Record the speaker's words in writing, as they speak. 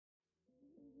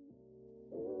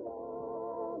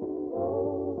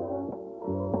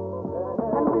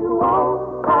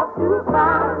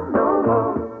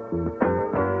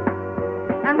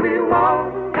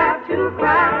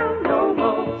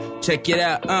Check it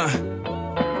out, I'm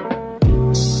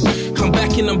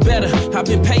back and I'm better. I've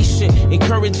been patient,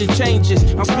 encouraging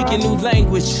changes. I'm speaking new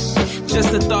language.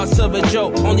 Just the thoughts of a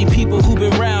joke. Only people who've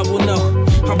been around will know.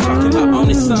 I'm talking about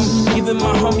owning some, giving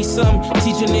my homie some,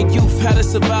 teaching the youth how to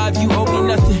survive. You owe me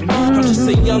nothing. I'm just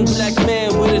a young black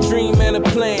man with a dream and a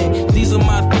plan. These are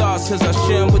my thoughts as I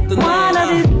share them with the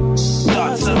land.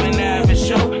 Thoughts of an average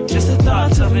show. Just the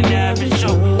thoughts of an average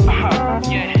show.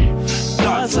 Yeah.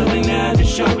 Thoughts of an average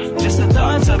show. Just the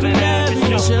thoughts of an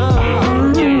average show.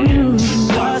 Yeah.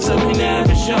 Thoughts of an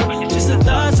average show. Just the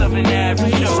thoughts of an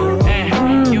average show.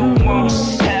 And you won't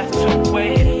have to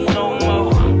wait no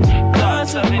more.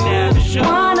 Thoughts of an average show.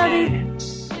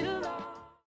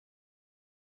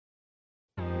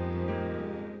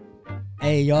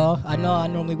 Hey y'all, I know I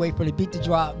normally wait for the beat to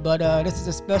drop, but this is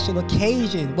a special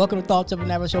occasion. Welcome to Thoughts of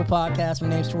an Average Show podcast. My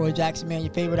name's Troy Jackson, man,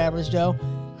 your favorite average Joe.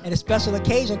 And a special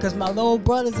occasion because my little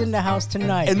brother's in the house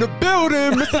tonight. In the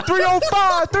building, Mr.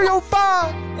 305,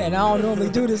 305. And I don't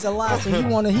normally do this a lot, so he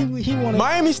wanna.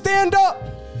 Miami, stand up.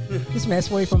 This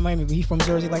man's way from Miami, but he's from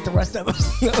Jersey like the rest of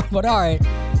us. But all right,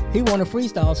 he want to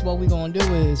freestyle. So what we gonna do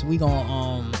is we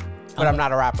gonna But I'm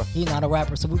not a rapper. He's not a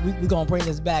rapper, so we gonna bring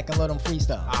this back and let him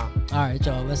freestyle. All right,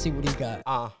 y'all. Let's see what he got.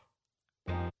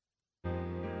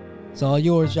 It's all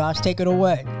yours, Josh. Take it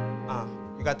away.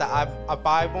 You got the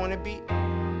 5 on the beat?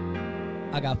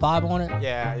 I got 5 on it?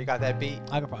 Yeah, you got that beat?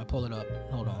 I could probably pull it up.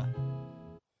 Hold on.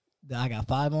 I got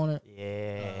 5 on it?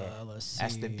 Yeah. Let's see.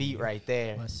 That's the beat right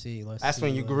there. Let's see. That's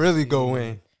when you really go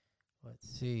in. Let's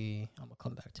see. I'm going to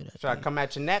come back to that. Should I come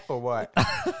at your neck or what?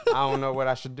 I don't know what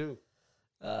I should do.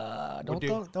 Don't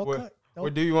cut.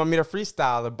 What do you want me to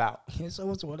freestyle about?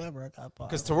 So it's whatever. I got 5.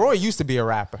 Because Teroy used to be a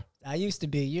rapper. I used to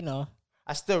be, you know.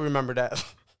 I still remember that.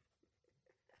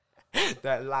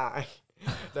 That line.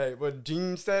 That what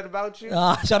Gene said about you?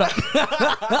 Shut up.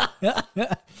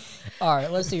 All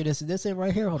right, let's see. This is it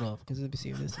right here. Hold on, because let me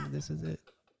see if this is it.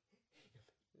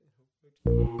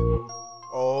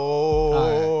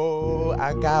 Oh, right.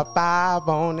 I got 5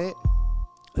 on it.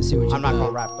 Let's see what you I'm not gonna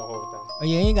rap the whole thing. Oh,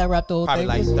 yeah, you ain't gotta rap the whole Probably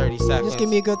thing. Probably like 30 seconds. Just give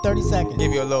me a good 30 seconds.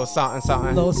 Give you a little something.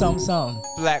 A little something.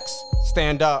 Flex,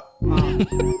 stand up.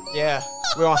 Yeah,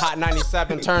 we're on Hot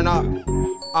 97. Turn up.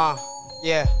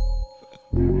 Yeah.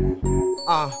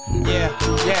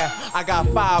 Yeah, I got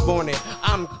 5 on it.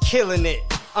 I'm killing it.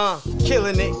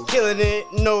 Killing it.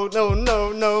 No.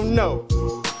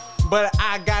 But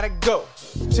I gotta go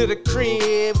to the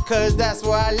crib, cause that's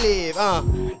where I live.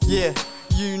 Yeah,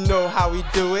 you know how we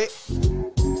do it.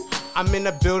 I'm in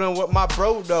the building with my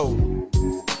bro, though.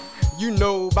 You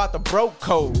know about the bro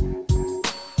code.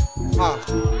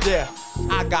 Yeah,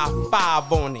 I got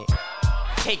 5 on it.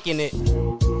 Taking it.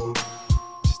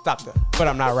 Stop that. But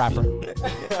I'm not a rapper.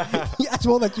 Yeah, I just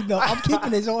want to let you know. I'm keeping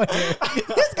this on here.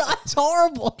 This guy's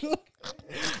horrible.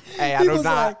 Hey, I do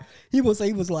not. He was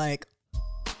like,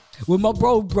 with my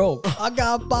bro. I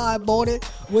got 5 on it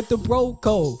with the bro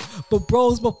code. But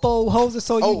bros before hoes,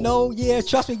 so you know,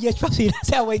 trust me, that's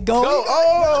how it goes.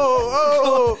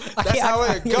 That's how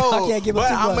it goes. I can't give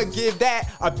but it I'm going to give that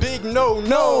a big no.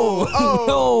 No.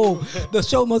 The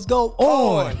show must go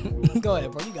on. Go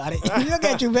ahead, bro. You got it. Look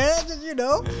at you, man. Just, you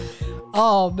know.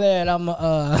 Oh, man.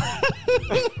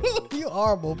 You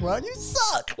horrible, bro. You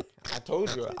suck. I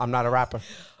told you. I'm not a rapper.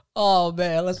 Oh,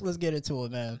 man. Let's get into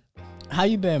it, man. How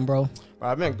you been, bro?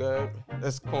 I've been good.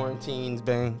 This quarantine's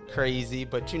been crazy,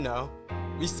 but you know,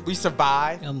 we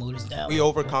survive. I'll move this down. We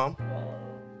overcome.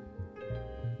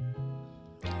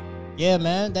 Yeah,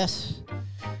 man.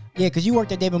 Because you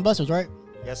worked at Dave & Buster's, right?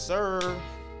 Yes, sir.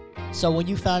 So when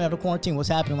you found out the quarantine was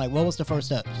happening, like, what was the first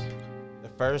steps? The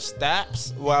first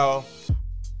steps? Well,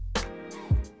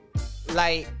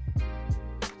 like,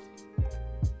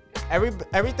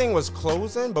 everything was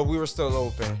closing, but we were still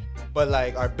open. But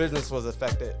like our business was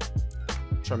affected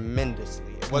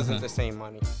tremendously. It wasn't the same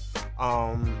money.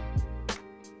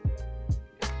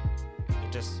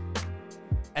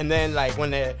 And then like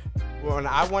when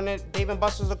I wanted Dave &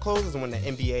 Buster's to close is when the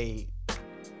NBA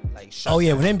like shut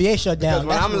down. When NBA shut down.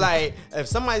 Because when I'm like, if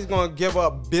somebody's gonna give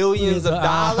up billions of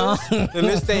dollars, then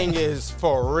this thing is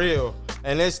for real.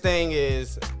 And this thing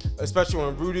is, especially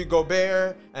when Rudy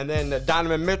Gobert and then the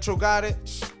Donovan Mitchell got it.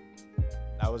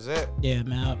 That was it. Yeah,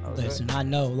 man. Listen, I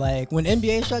know. Like, when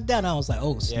NBA shut down, I was like,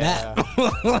 oh, snap.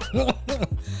 Yeah.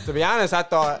 To be honest, I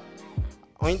thought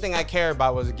only thing I cared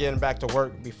about was getting back to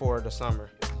work before the summer.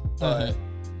 But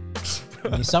I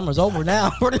mean, summer's over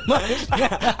now, pretty much.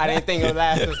 I didn't think it would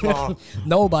last this long.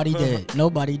 Nobody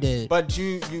did. But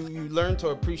you learn to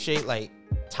appreciate, like,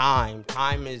 time.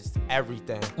 Time is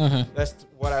everything. That's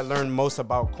what I learned most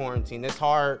about quarantine. It's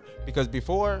hard because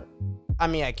before I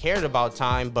mean, I cared about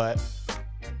time, but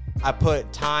I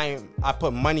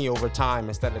put money over time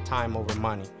instead of time over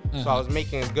money. So I was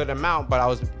making a good amount, but I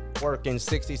was working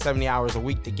 60, 70 hours a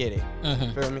week to get it.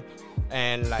 Feel me?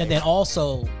 And then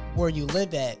also where you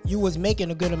live at, you was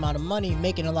making a good amount of money,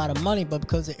 making a lot of money, but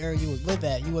because the area you would live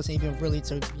at, you wasn't even really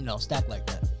to, stack like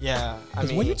that. Yeah. I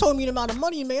mean, when you told me the amount of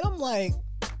money you made, I'm like,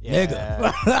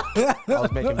 nigga. I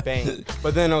was making bank.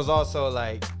 But then it was also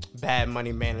like bad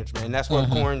money management. And that's what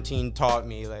quarantine taught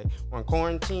me. Like when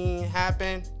quarantine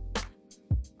happened,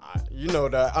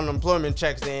 the unemployment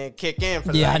checks didn't kick in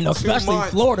for I know, 2 especially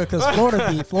months. Florida, because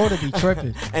Florida be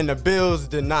tripping. And the bills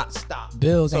did not stop.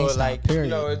 Bills ain't so stop,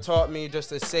 period. It taught me just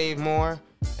to save more,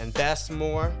 invest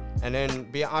more, and then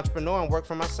be an entrepreneur and work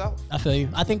for myself. I feel you.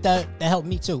 I think that helped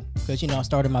me too, because I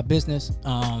started my business.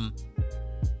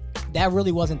 That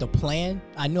really wasn't the plan.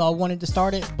 I knew I wanted to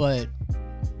start it, but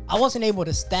I wasn't able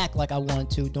to stack like I wanted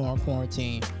to during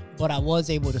quarantine. But I was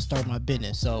able to start my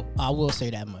business, so I will say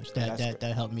that much.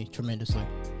 That helped me tremendously.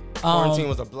 Quarantine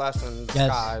was a blessing in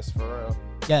disguise, for real.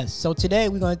 Yes. So today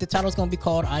the title's gonna be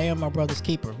called "I Am My Brother's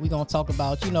Keeper." We're gonna talk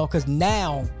about because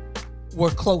now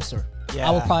we're closer. Yeah.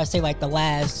 I would probably say like the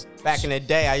last. Back in the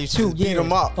day, I used to beat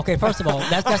them up. Okay, first of all,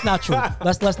 that's not true.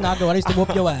 Let's not go. I used to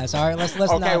whoop your ass. All right, let's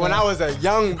okay, not. When I was a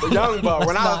young buck,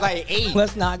 when I was like 8.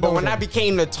 Let's not go. But when I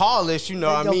became the tallest,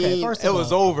 it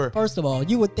was over. First of all,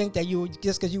 you would think that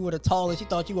just because you were the tallest, you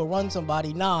thought you would run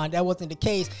somebody. Nah, that wasn't the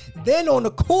case. Then on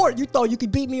the court, you thought you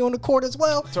could beat me on the court as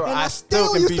well. So I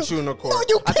still can beat you on the court. No,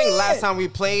 you can't. I think last time we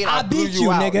played, I blew beat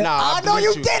you, out. nigga. Nah, I know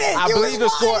you didn't. I believe the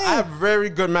score. I have very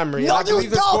good memory. No, I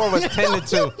believe the score was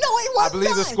 10-2. No, it was I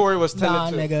believe the score was 10-2.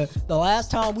 Nah, nigga. The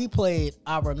last time we played,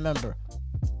 I remember,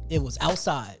 it was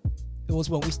outside. It was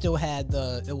when we still had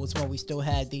the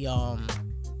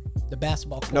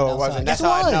basketball court. No, it outside. wasn't. That's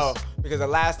how I know. Because the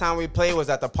last time we played was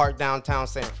at the park downtown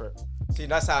Sanford. See,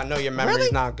 that's how I know your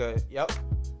memory's not good. Yep.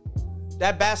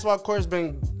 That basketball court's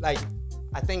been like,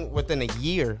 I think within a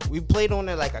year. We played on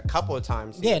it like a couple of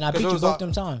times. Yeah, and I beat you both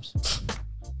them times.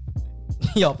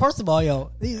 Yo, first of all,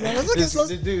 this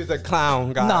dude's a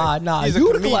clown, guy. Nah, he's you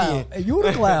a the comedian. clown. You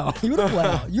the clown. You the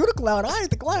clown. You the clown. I ain't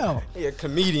the clown. He a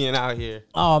comedian out here.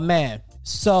 Oh man,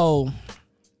 so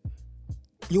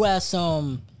you had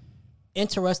some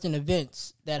interesting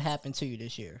events that happened to you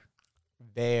this year.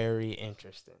 Very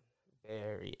interesting.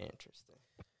 Very interesting.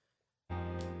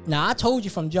 Now I told you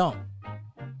from jump.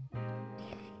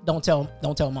 Don't tell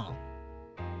mom.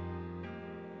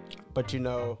 But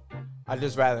I'd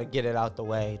just rather get it out the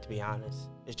way, to be honest.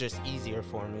 It's just easier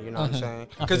for me, you know what I'm saying?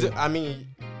 Because,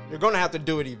 you're going to have to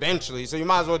do it eventually, so you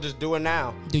might as well just do it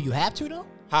now. Do you have to, though?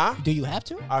 Huh? Do you have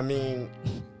to? I mean,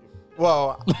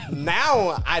 well,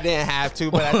 now I didn't have to,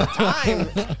 but at the time,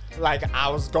 like, I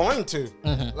was going to.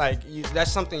 Like,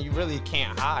 that's something you really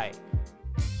can't hide.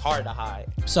 It's hard to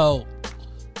hide. So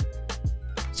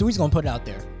we're just going to put it out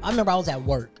there. I remember I was at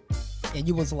work, and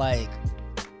you was like,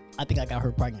 I think I got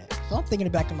her pregnant. So I'm thinking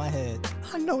in the back of my head,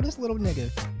 I know this little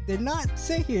nigga did not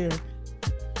sit here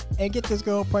and get this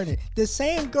girl pregnant. The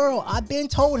same girl, I've been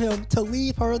told him to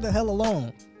leave her the hell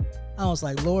alone. I was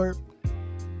like, Lord.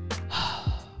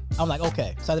 I'm like,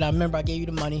 okay. So then I remember I gave you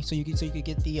the money so you could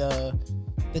get the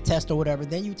test or whatever.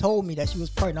 Then you told me that she was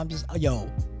pregnant. I'm just,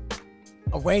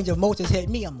 a range of emotions hit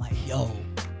me. I'm like,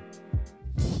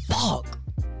 fuck.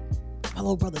 My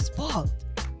little brother's fucked.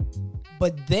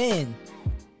 But then,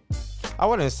 I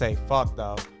wouldn't say fuck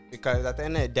though, because at the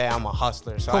end of the day, I'm a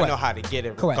hustler, so Correct. I know how to get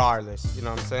it regardless. Correct. You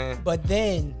know what I'm saying? But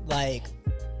then, like,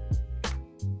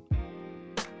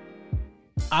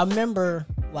 I remember,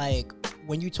 like,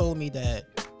 when you told me that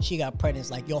she got pregnant,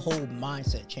 it's like your whole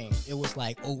mindset changed. It was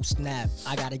like, oh snap,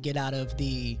 I gotta get out of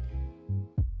the.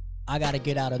 Hey,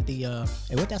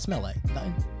 what that smell like?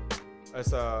 Nothing?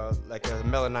 It's like a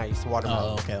melanice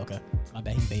watermelon. Oh, okay. My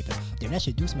bad, he vaping. Damn, that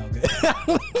shit do smell good.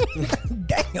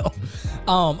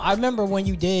 Damn. I remember when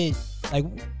you did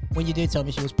tell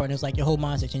me she was pregnant, it was like your whole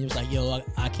mindset changed. It was like, yo,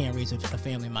 I can't raise a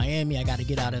family in Miami. I got to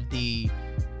get out of the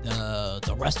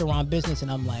restaurant business.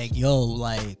 And I'm like, yo,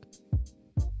 like,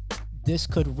 this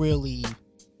could really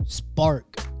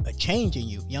spark a change in you.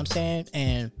 You know what I'm saying?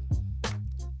 And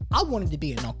I wanted to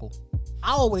be an uncle.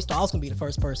 I always thought I was going to be the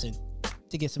first person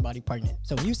to get somebody pregnant.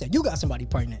 So when you said you got somebody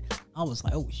pregnant, I was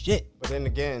like, oh shit. But then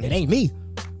again, it ain't me.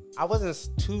 I wasn't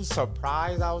too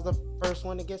surprised I was the first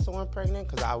one to get someone pregnant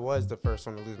because I was the first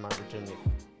one to lose my virginity.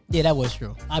 Yeah, that was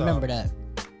true. I remember that.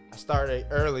 I started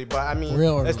early, but I mean,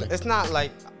 real early. It's not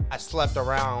like I slept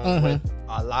around with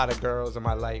a lot of girls in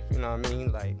my life. You know what I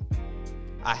mean? Like,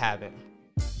 I haven't.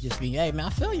 Just be, hey man, I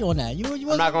feel you on that.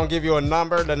 I'm not gonna give you a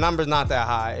number. The number's not that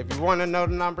high. If you want to know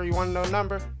the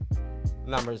number,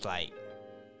 number's like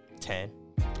 10.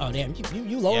 Oh damn,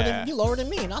 you lower Yeah. than you lower than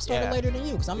me, and I started Yeah. later than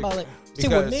you because I'm about like see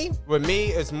Because with me.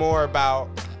 it's more about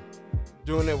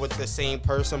doing it with the same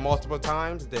person multiple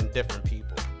times than different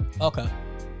people. Okay,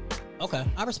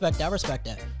 I respect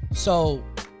that. So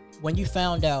when you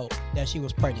found out that she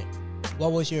was pregnant,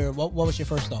 what was your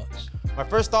first thoughts? My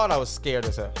first thought, I was scared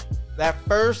as hell. That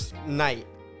first night,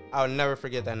 I'll never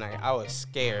forget that night. I was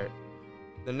scared.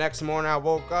 The next morning, I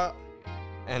woke up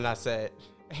and I said,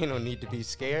 "Ain't no need to be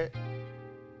scared.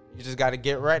 You just got to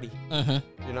get ready."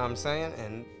 Mm-hmm. You know what I'm saying?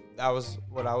 And that was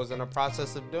what I was in the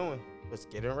process of doing, was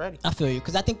getting ready. I feel you,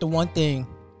 because I think the one thing,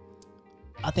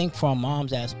 I think from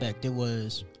mom's aspect, it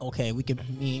was okay. We could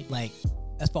meet like.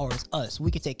 As far as us, we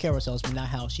could take care of ourselves, but not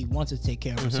how she wants to take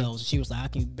care of ourselves. She was like, I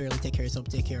can barely take care of myself,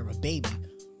 take care of a baby.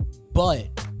 But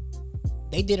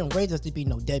they didn't raise us to be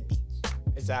no deadbeats.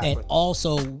 Exactly. And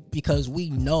also because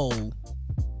we know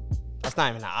That's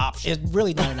not even an option. it's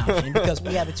really not an option because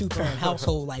we have a 2-parent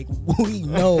household. Like, we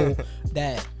know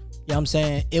that, you know what I'm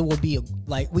saying, it will be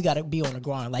like, we got to be on the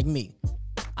grind. Like me,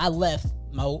 I left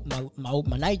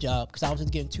my night job because I was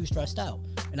just getting too stressed out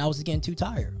and I was just getting too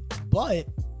tired. But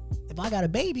if I got a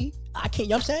baby, I can't, you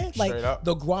know what I'm saying? Like,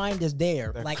 the grind is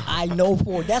there. Like, I know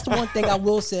that's the one thing I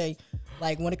will say,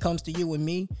 like, when it comes to you and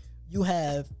me, you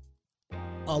have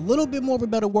a little bit more of a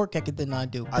better work ethic than I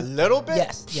do. A little bit?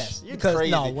 Yes. You're Because,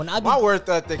 crazy. no, when I be, my work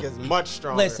ethic is much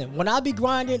stronger. listen, when I be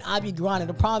grinding, I be grinding.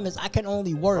 The problem is I can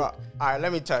only work. All right,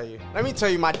 let me tell you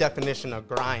my definition of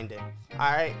grinding. All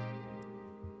right.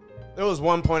 There was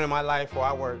one point in my life where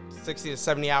I worked 60 to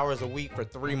 70 hours a week for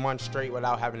 3 months straight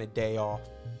without having a day off.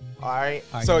 All right.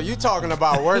 So you talking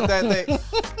about work ethic?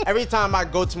 Every time I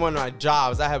go to one of my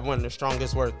jobs, I have one of the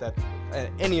strongest work ethic. And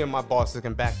any of my bosses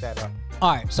can back that up.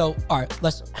 All right,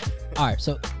 let's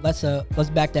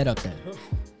back that up then.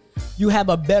 You have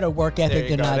a better work ethic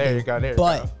than I do. There you go.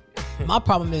 But my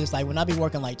problem is, like, when I be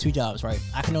working like 2 jobs, right?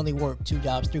 I can only work 2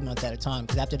 jobs 3 months at a time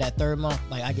because after that 3rd month,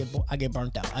 like, I get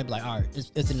burnt out. I be like, all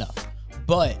right, it's enough.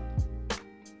 But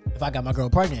if I got my girl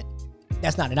pregnant,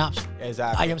 that's not an option.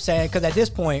 Exactly. I am saying, because at this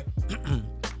point,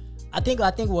 I think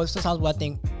sometimes what I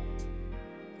think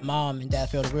mom and dad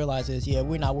fail to realize is, yeah,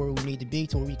 we're not where we need to be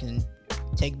to where we can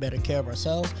take better care of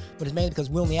ourselves, but it's mainly because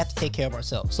we only have to take care of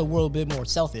ourselves, so we're a bit more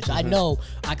selfish. I know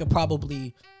I could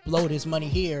probably blow this money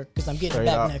here because I'm getting it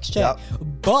back next check,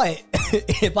 but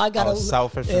if I got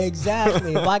selfish,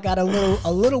 exactly, if I got a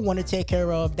little one to take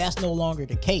care of, that's no longer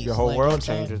the case. Your whole world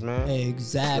changes, man.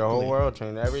 Exactly, your whole world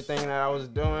changed. Everything that I was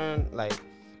doing, like,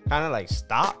 kind of like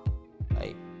stopped.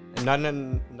 Like,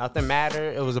 nothing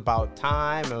mattered. It was about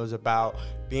time. It was about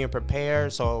being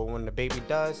prepared. So when the baby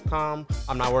does come,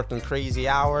 I'm not working crazy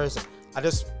hours.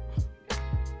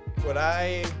 What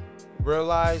I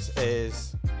realized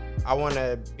is I want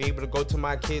to be able to go to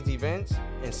my kids' events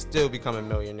and still become a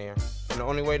millionaire. And the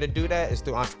only way to do that is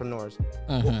through entrepreneurs.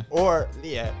 Or,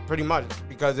 yeah, pretty much.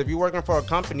 Because if you're working for a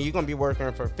company, you're going to be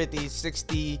working for 50,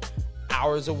 60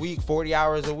 hours a week, 40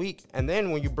 hours a week. And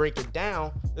then when you break it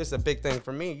down, this is a big thing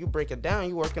for me. You break it down,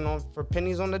 you're working for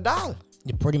pennies on the dollar.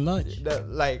 Yeah, pretty much.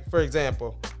 Like, for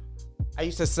example, I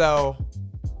used to sell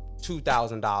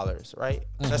 $2,000, right?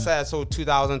 Let's say I sold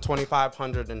 $2,000,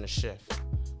 $2,500 in a shift.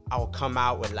 I would come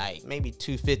out with like maybe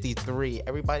 $253.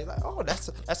 Everybody's like, oh,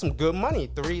 that's some good money.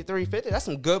 $350, that's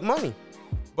some good money.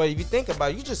 But if you think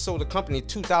about it, you just sold a company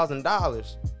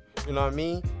 $2,000. You know what I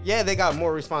mean? Yeah, they got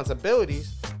more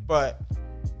responsibilities, but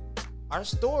our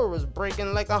store was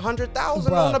breaking like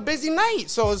 $100,000 on a busy night.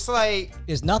 So it's like,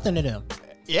 it's nothing to them.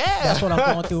 Yeah. That's what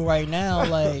I'm going through right now.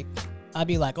 Like, I'd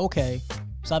be like, okay,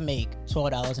 so I make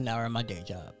 $12 an hour in my day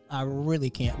job. I really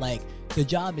can't. Like, the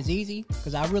job is easy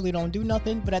because I really don't do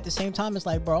nothing. But at the same time, it's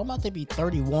like, bro, I'm about to be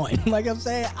 31. Like I'm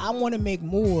saying, I want to make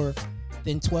more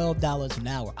than $12 an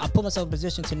hour. I put myself in a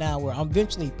position to now where I'm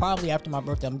eventually, probably after my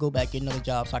birthday, I'm going to go back, get another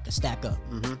job so I can stack up.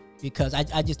 Because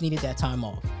I just needed that time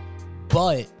off.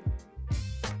 But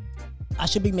I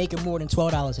should be making more than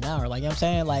 $12 an hour. Like, you know what I'm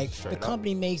saying? Like, the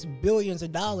company makes billions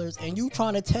of dollars, and you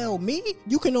trying to tell me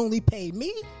you can only pay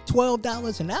me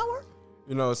 $12 an hour?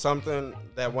 You know, something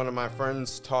that one of my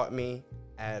friends taught me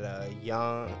at a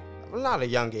not a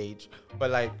young age,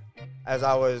 but like as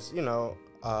I was,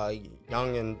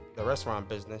 young in the restaurant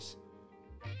business,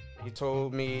 he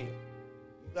told me,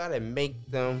 you gotta make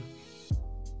them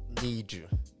need you.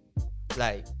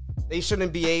 Like, they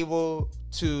shouldn't be able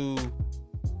to,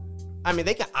 I mean,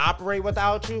 they can operate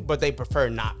without you, but they prefer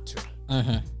not to.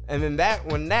 And then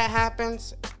when that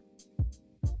happens,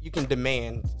 you can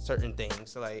demand certain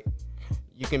things. Like,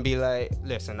 you can be like,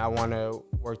 listen, I want to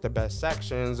work the best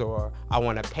sections, or I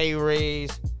want a pay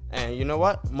raise. And you know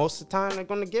what? Most of the time they're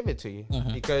gonna give it to you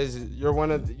because you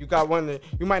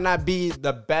might not be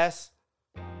the best.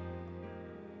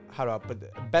 How do I put the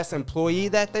best employee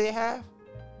that they have,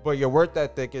 but your work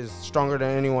ethic is stronger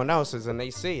than anyone else's, and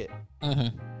they see it.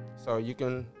 So you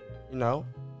can,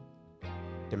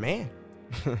 demand.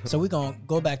 So we're gonna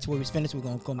go back to where we was finished. We're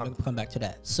gonna come back to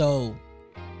that. So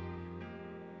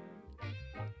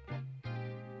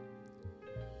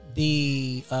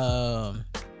the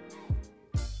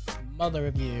mother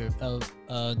of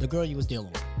the girl you was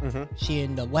dealing with, she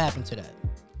ended up. What happened to that?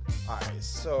 All right,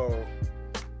 so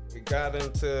we got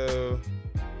into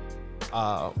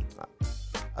a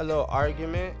little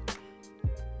argument.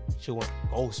 She went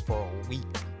ghost for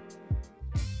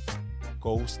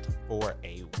a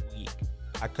week.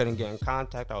 I couldn't get in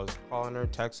contact. I was calling her,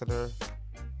 texting her,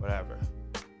 whatever.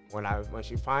 When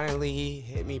she finally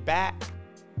hit me back,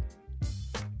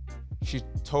 she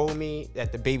told me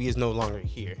that the baby is no longer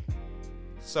here.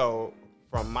 So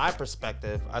from my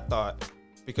perspective, I thought,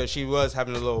 because she was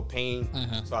having a little pain,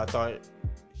 so I thought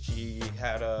she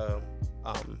had a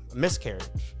miscarriage.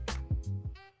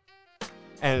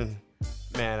 And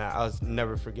man, I'll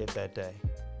never forget that day,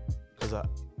 because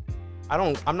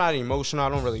I'm not emotional. I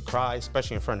don't really cry,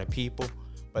 especially in front of people.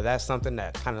 But that's something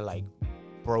that kind of like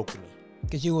broke me.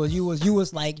 Because you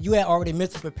was like, you had already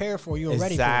mentally prepared for it. You were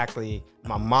ready for it. Exactly.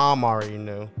 My mom already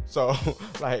knew. So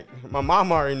like, my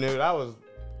mom already knew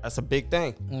that's a big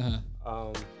thing.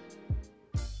 And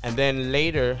then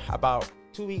later, about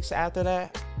 2 weeks after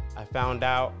that, I found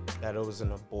out that it was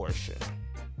an abortion.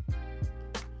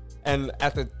 And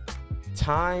at the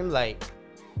time, like,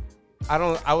 I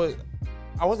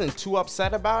wasn't too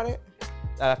upset about it.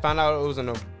 I found out it was an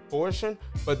abortion,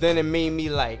 but then it made me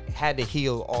like had to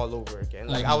heal all over again.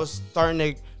 Like I was starting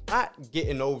to, not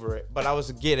getting over it, but I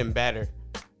was getting better.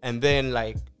 And then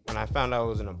like when I found out it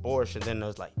was an abortion, then I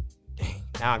was like, dang,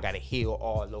 now I gotta heal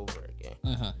all over again.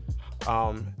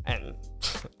 And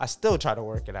I still try to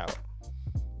work it out.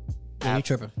 Yeah, you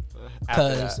tripping?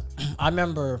 Because I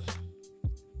remember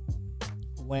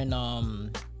when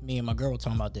me and my girl were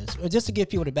talking about this. Just to give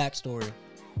people the backstory,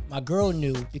 my girl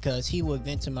knew because he would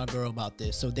vent to my girl about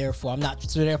this. So therefore,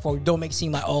 don't make it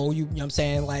seem like, oh, you know what I'm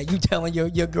saying? Like, you telling your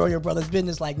girl, your brother's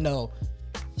business. Like, no.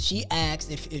 She asked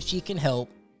if she can help.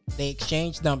 They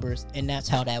exchanged numbers, and that's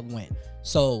how that went.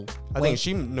 So I think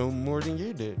she knew more than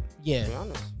you did. Yeah. To be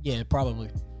honest. Yeah, probably.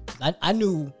 I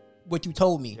knew what you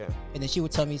told me. Yeah. And then she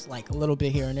would tell me like a little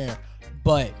bit here and there.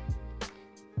 But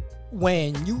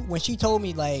when she told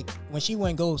me, like, when she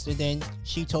went ghost, and then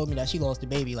she told me that she lost the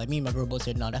baby, like, me and my girl both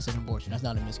said, no, that's an abortion. That's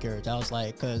not a miscarriage. I was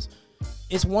like, because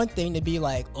it's one thing to be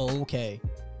like, oh, okay.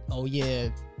 Oh, yeah,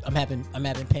 I'm having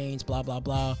pains, blah, blah,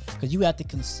 blah. Because you have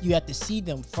to see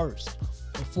them first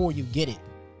before you get it.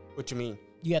 What you mean?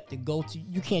 You have to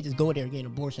you can't just go there and get an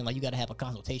abortion. Like, you got to have a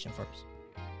consultation first.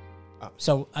 Oh.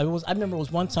 So I remember it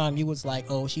was one time you was like,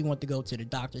 oh, she wanted to go to the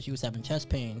doctor. She was having chest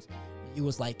pains. You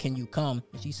was like, can you come?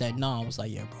 And she said, no. I was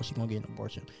like, yeah, bro, she gonna get an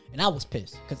abortion. And I was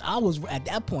pissed because I was, at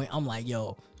that point, I'm like,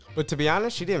 yo. But to be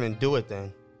honest, she didn't even do it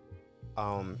then.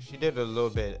 She did a little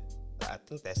bit, I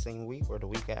think that same week or the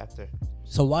week after.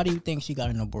 So why do you think she got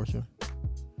an abortion?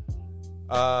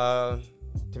 To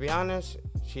be honest,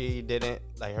 she didn't,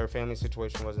 like, her family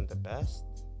situation wasn't the best.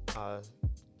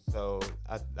 So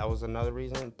that was another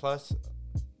reason. Plus,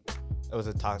 it was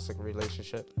a toxic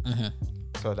relationship.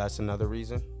 So that's another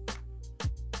reason.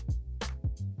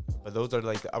 But those are,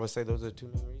 like, I would say those are the two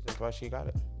main reasons why she got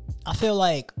it. I feel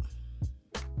like.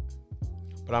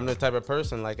 But I'm the type of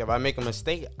person, like, if I make a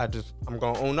mistake, I'm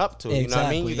gonna own up to it.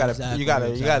 Exactly, you know what I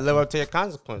mean? You gotta live up to your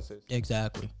consequences.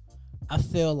 Exactly. I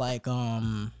feel like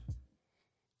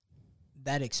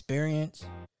that experience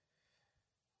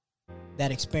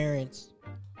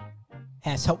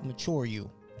has helped mature you,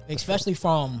 especially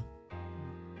from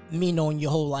me knowing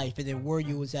your whole life and then where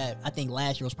you was at. I think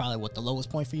last year was probably the lowest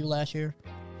point for you last year.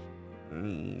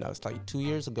 That was like 2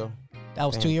 years ago. That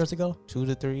was 2 years ago? 2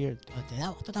 to 3 years. I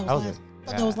thought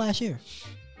that was last year.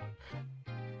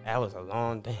 That was a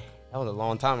long day. That was a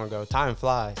long time ago. Time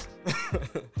flies.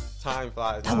 Time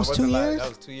flies. That was 2 years? That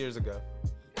was 2 years ago.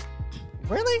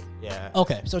 Really? Yeah.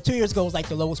 Okay, so 2 years ago was like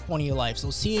the lowest point of your life.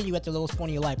 So seeing you at the lowest point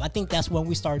of your life, I think that's when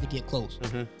we started to get close.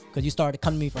 Because you started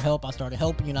coming to me for help. I started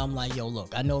helping you, and I'm like, yo,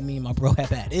 look, I know me and my bro have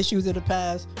had issues in the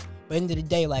past, but at the end of the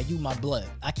day, like, you my blood.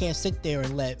 I can't sit there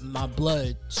and let my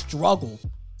blood struggle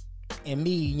and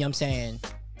me, you know what I'm saying,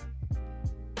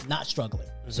 not struggling.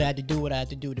 So I had to do what I had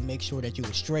to do to make sure that you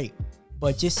were straight.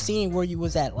 But just seeing where you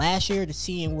was at last year to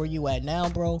seeing where you at now,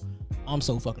 bro, I'm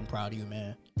so fucking proud of you,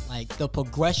 man. Like, the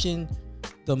progression,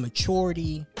 the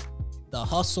maturity, the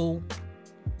hustle,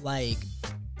 like,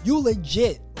 You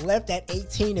legit left at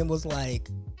 18 and was like,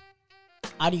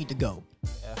 I need to go.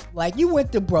 Yeah. Like, you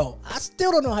went to, bro, I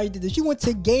still don't know how you did this. You went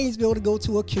to Gainesville to go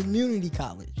to a community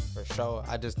college. For sure.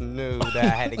 I just knew that I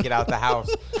had to get out the house.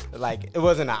 Like, it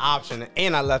wasn't an option.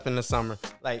 And I left in the summer.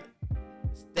 Like,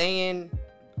 staying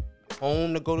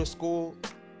home to go to school,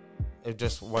 it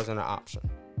just wasn't an option.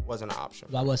 Wasn't an option.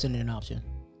 Why wasn't it an option?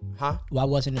 Huh? Why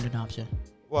wasn't it an option?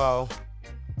 Well,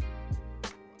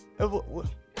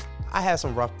 I had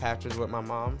some rough patches with my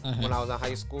mom when I was in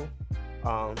high school.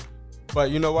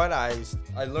 But you know what? I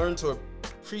learned to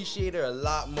appreciate her a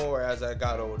lot more as I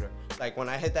got older. Like when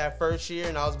I hit that first year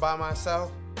and I was by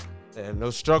myself, and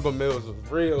those struggle meals was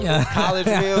real. Those college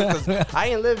meals,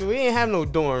 because we didn't have no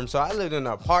dorm. So I lived in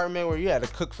an apartment where you had to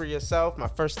cook for yourself. My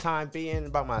first time being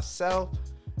by myself.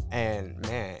 And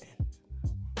man,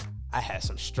 I had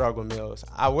some struggle meals.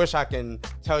 I wish I can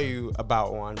tell you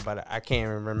about one, but I can't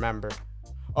even remember.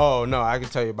 Oh no, I can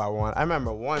tell you about one. I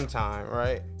remember one time,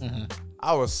 right?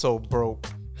 I was so broke.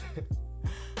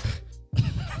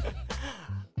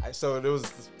 So there was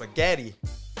spaghetti.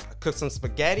 I cooked some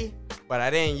spaghetti, but I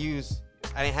didn't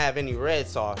have any red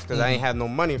sauce because I didn't have no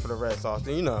money for the red sauce.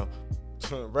 And you know,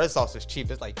 red sauce is cheap.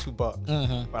 It's like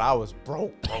 $2. But I was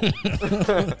broke.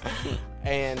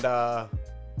 And I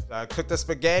cooked the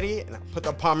spaghetti and I put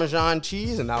the Parmesan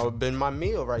cheese, and that would have been my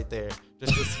meal right there.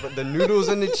 Just the noodles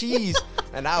and the cheese,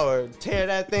 and I would tear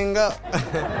that thing up.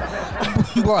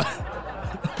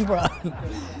 Bro,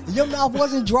 your mouth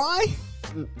wasn't dry?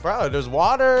 Bro, there's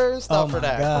water and stuff for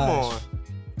that. Gosh. Come on.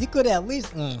 You could at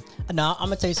least. Now, I'm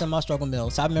going to tell you some of my struggle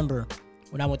meals. I remember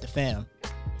when I went to fam,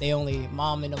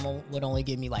 mom and them would only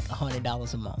give me like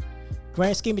 $100 a month.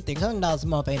 Grand scheme of things, $100 a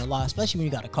month ain't a lot, especially when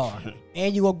you got a car.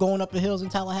 And you were going up the hills in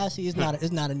Tallahassee, it's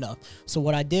not enough. So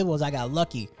what I did was I got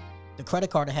lucky. The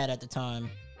credit card I had at the time,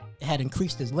 it had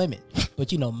increased its limit. But,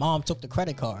 you know, mom took the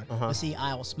credit card. But see,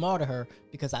 I was smarter her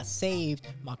because I saved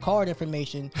my card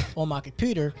information on my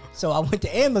computer. So I went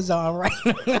to Amazon, right?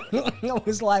 I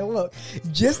was like, look,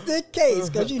 just in case.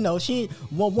 Because, you know,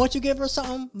 once you give her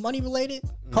something money-related,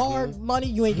 card, money,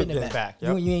 you ain't getting it back.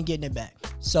 You ain't getting it back.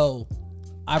 So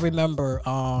I remember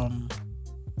I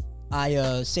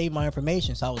saved my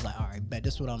information. So I was like, all right, bet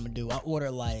this is what I'm going to do. I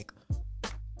ordered like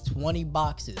 20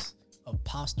 boxes of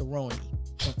pastaroni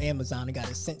from Amazon and got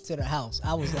it sent to the house.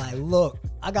 I was like, look,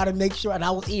 I gotta make sure. And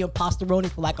I was eating pastaroni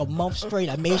for like a month straight.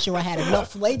 I made sure I had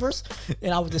enough flavors,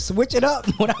 and I would just switch it up.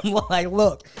 When I'm like,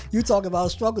 look, you talking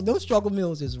about struggle? Those struggle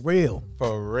meals is real.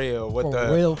 For real. With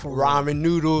ramen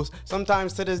noodles.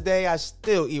 Sometimes to this day, I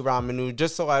still eat ramen noodles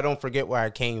just so I don't forget where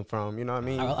I came from. You know what I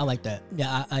mean? I like that.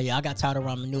 Yeah, I got tired of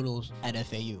ramen noodles at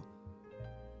FAU.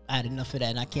 I had enough of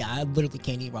that, and I literally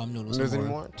can't eat ramen noodles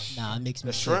anymore. Nah, it makes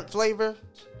me sick. Shrimp flavor,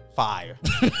 fire.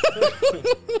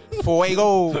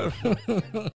 Fuego.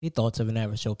 Hey, Thoughts of an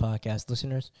Average Show podcast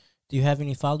listeners. Do you have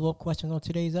any follow-up questions on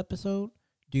today's episode?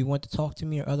 Do you want to talk to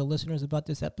me or other listeners about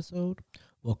this episode?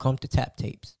 Well, come to Tap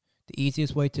Tapes, the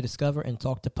easiest way to discover and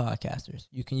talk to podcasters.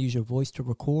 You can use your voice to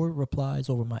record replies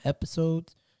over my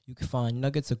episodes. You can find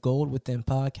nuggets of gold within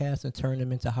podcasts and turn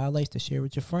them into highlights to share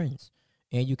with your friends.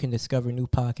 And you can discover new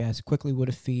podcasts quickly with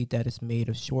a feed that is made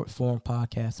of short-form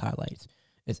podcast highlights.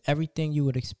 It's everything you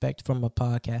would expect from a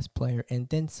podcast player and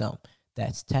then some.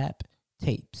 That's Tap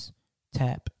Tapes.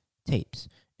 Tap Tapes.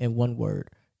 In one word.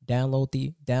 Download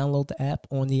the app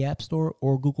on the App Store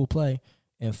or Google Play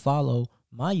and follow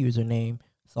my username,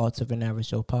 Thoughts of an Average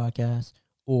Show Podcast,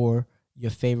 or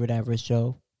your favorite average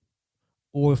show,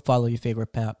 or follow your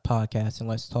favorite podcast and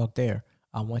let's talk there.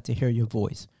 I want to hear your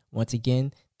voice. Once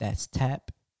again, that's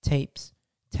Tap Tapes,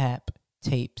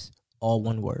 all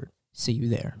one word. See you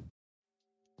there.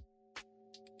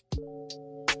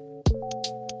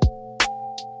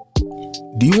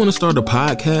 Do you want to start a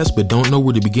podcast but don't know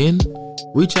where to begin?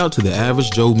 Reach out to The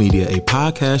Average Joe Media, a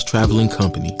podcast traveling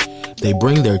company. They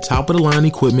bring their top-of-the-line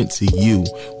equipment to you,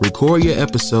 record your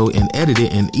episode, and edit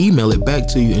it and email it back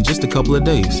to you in just a couple of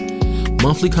days.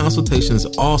 Monthly consultations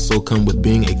also come with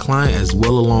being a client as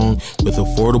well, along with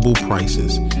affordable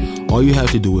prices. All you have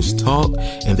to do is talk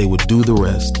and they will do the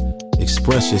rest.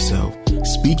 Express yourself,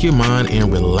 speak your mind,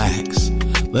 and relax.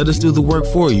 Let us do the work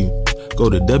for you. Go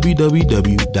to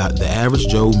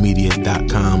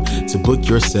www.theaveragejoemedia.com to book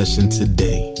your session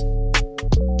today.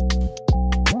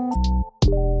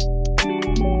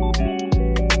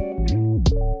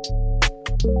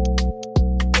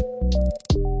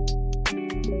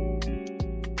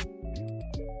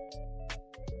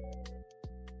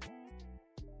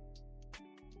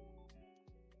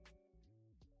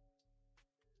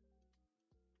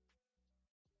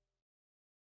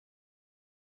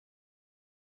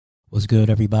 What's good,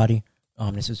 everybody?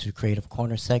 This is the Creative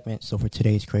Corner segment. So for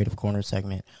today's Creative Corner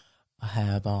segment, I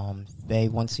have Faye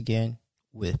once again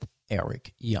with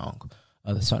Eric Young.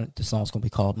 The song's gonna be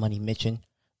called Money Mitchin'.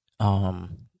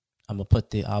 I'm gonna put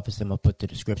the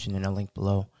description in the link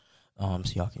below, so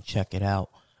y'all can check it out.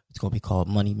 It's gonna be called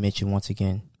Money Mitchin' once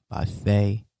again by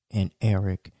Faye and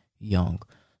Eric Young.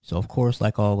 So of course,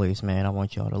 like always, man, I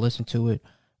want y'all to listen to it,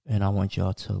 and I want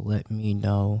y'all to let me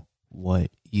know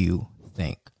what you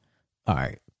think. All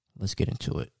right, let's get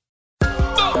into it.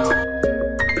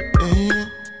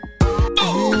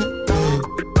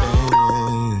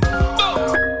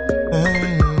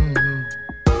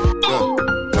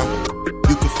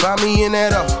 Find me in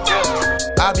that office.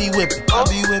 I be whipping,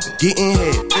 getting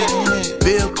head.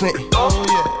 Bill Clinton,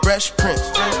 Fresh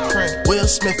Prince, Will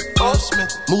Smith,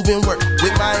 moving work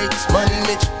with my ex, Money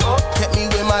Mitch. Kept me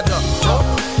with my dog,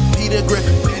 Peter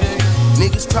Griffin.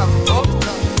 Niggas talking,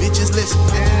 bitches listen.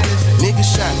 Niggas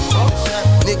shine,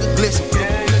 nigga glisten.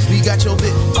 We got your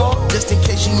bitch, just in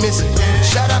case she missing.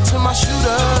 Shout out to my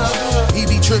shooter, he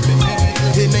be tripping.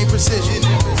 His name Precision,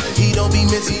 he don't be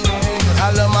missing. I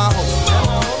love my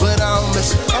hoe, but I don't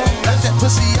listen. Let that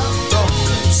pussy out, go.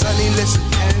 Sonny, listen,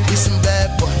 we some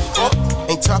bad boys.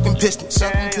 Ain't talking pistons,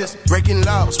 breaking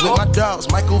laws with my dogs,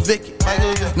 Michael Vick.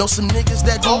 Know some niggas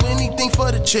that do anything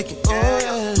for the chicken.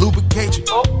 Lubricate you,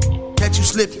 catch you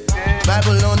slipping.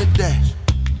 Bible on the dash.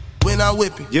 When I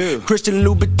whip it, yeah. Christian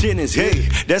Louboutins, hey,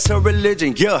 that's her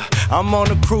religion, yeah. I'm on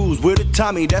a cruise with a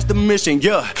Tommy, that's the mission,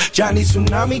 yeah. Johnny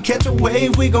Tsunami, catch a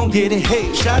wave, we gon' get it,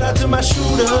 hey. Shout out to my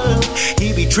shooter,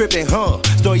 he be trippin',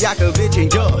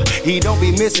 Stojakovic, yeah. He don't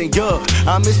be missing, yeah.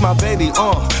 I miss my baby,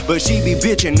 but she be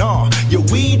bitchin', Your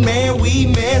weed man,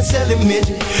 sellin'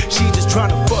 midget. She just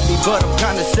tryna fuck me, but I'm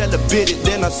kinda celebrated.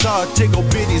 Then I saw her tickle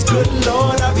bitties, good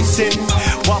lord, I be sitting.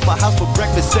 Waffle House for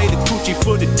breakfast, say the coochie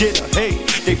for the dinner, hey.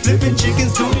 They flipping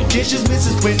chickens, do the dishes,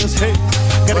 Mrs. Winters, hey.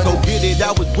 Gotta go get it,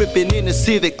 I was whipping in the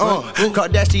Civic,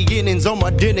 Kardashians on my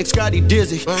Denix, Scotty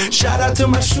Dizzy. Shout out to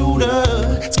my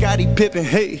shooter, Scotty Pippen,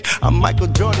 hey. I'm Michael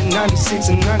Jordan, 96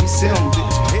 and 97,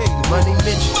 bitch, hey. Money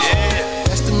Mitchell, yeah,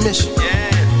 that's the mission, yeah.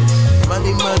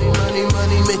 Money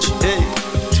Mitchell, hey.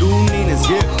 Two Ninas,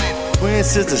 yeah, twin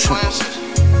sisters,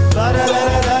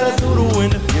 la-da-da-da-da through the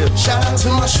window, yeah. Shout out to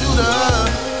my shooter,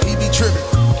 he be tripping,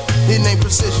 his name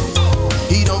Precision.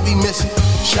 He don't be missing.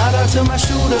 Shout out to my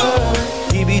shooter,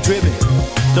 he be drippin'.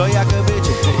 Stojakovic,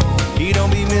 he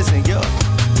don't be missing, yo.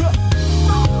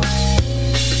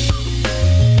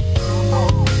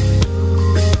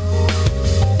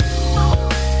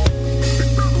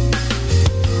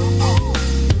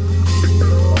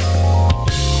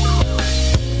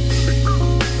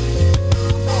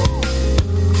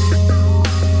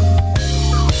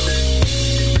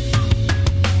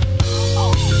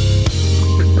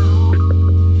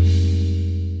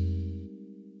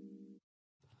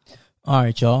 All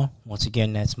right, y'all. Once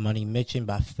again, that's Money Mitchin'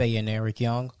 by Faye and Eric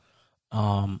Young.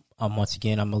 Once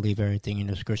again, I'm going to leave everything in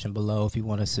the description below. If you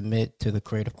want to submit to the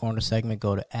Creative Corner segment,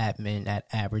 go to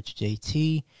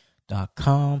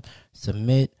admin@averagejt.com.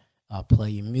 Submit. I'll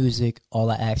play your music.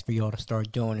 All I ask for y'all to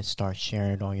start doing is start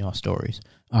sharing it on y'all stories.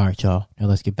 All right, y'all. Now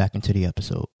let's get back into the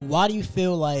episode. Why do you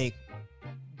feel like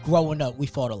growing up we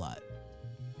fought a lot?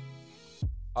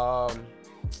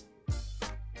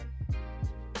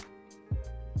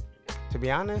 To be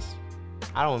honest,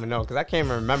 I don't even know, because I can't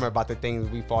even remember about the things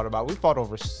we fought about. We fought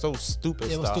over so stupid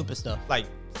stuff. It was stupid stuff. Like,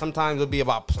 sometimes it'll be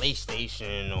about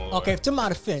PlayStation or... Okay, to my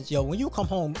defense, yo, when you come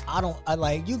home,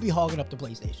 you be hogging up the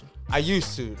PlayStation. I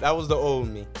used to. That was the old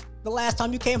me. The last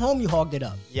time you came home, you hogged it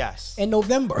up. Yes. In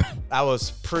November. That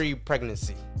was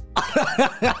pre-pregnancy.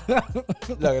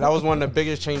 Look, that was one of the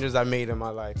biggest changes I made in my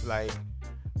life. Like,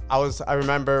 I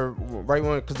remember right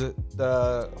when, because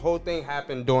the whole thing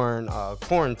happened during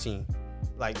quarantine.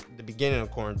 Like the beginning of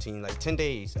quarantine, like 10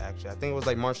 days actually. I think it was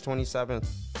like March 27th.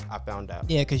 I found out.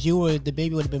 Yeah, because the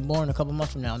baby would have been born a couple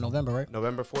months from now, November, right?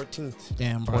 November 14th.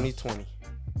 Damn, bro. 2020.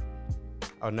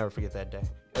 I'll never forget that day.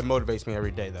 It motivates me every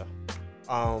day, though.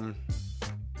 What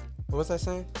was I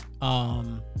saying?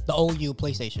 The OU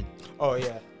PlayStation. Oh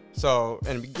yeah. So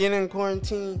in the beginning of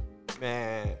quarantine,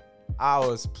 man, I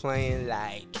was playing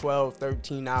like 12,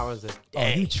 13 hours a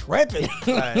day. Oh, you tripping.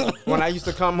 Like, when I used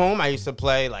to come home, I used to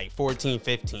play like 14,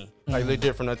 15. Like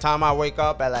legit from the time I wake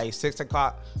up at like 6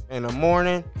 o'clock in the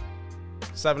morning,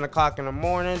 7 o'clock in the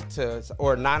morning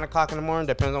or 9 o'clock in the morning,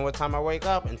 depends on what time I wake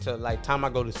up, until like time I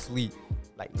go to sleep,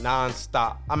 like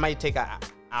nonstop. I might take an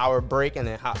hour break and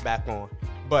then hop back on.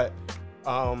 But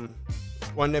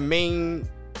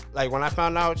when I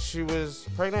found out she was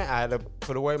pregnant, I had to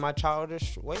put away my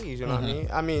childish ways, you know what I mean?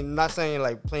 I mean, not saying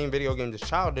like playing video games is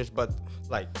childish, but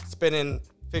like spending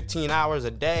 15 hours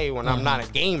a day when I'm not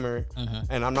a gamer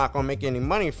and I'm not gonna make any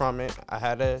money from it, I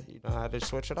had to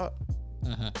switch it up.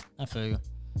 I feel you.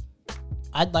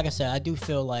 Like I said, I do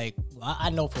feel like I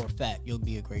know for a fact you'll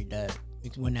be a great dad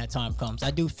when that time comes.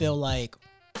 I do feel like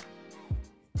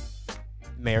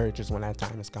marriage is when that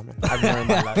time is coming. I've learned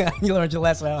my lesson. You learned your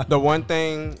lesson. Huh? The one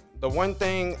thing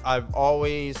I've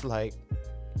always like,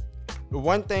 the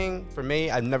one thing for me,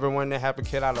 I never wanted to have a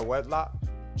kid out of wedlock.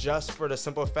 Just for the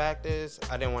simple fact is,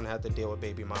 I didn't want to have to deal with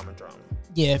baby mama drama.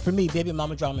 Yeah, for me, baby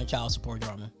mama drama and child support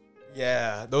drama.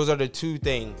 Yeah, those are the two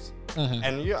things.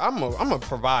 And I'm a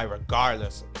provide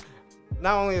regardless.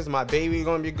 Not only is my baby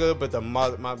gonna be good, but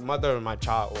my mother and my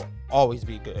child will always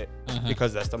be good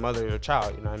because that's the mother of your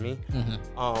child. You know what I mean?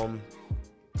 I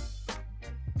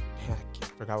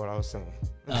forgot what I was saying.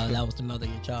 That was the mother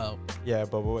of your child. Yeah,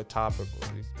 but what topic was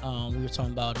this? We were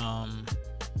talking about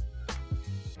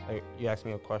Like, you asked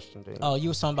me a question, James. Oh, you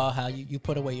were talking about how you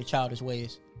put away your childish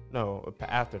ways. No,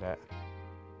 after that.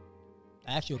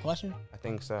 I asked you a question? I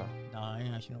think so. No, I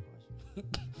ain't asked you no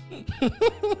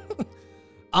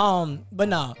question. But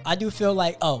no, I do feel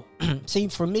like, see,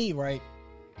 for me, right?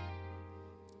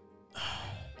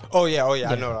 Oh yeah,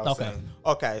 I know what I was saying.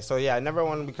 Okay, so yeah, I never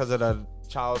wanted because of the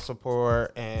child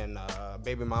support and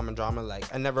baby mama drama. Like,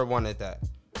 I never wanted that.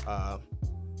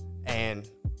 And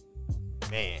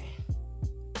man,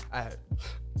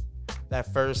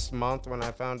 that first month when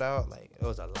I found out, like, it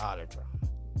was a lot of drama.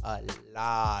 Why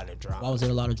was it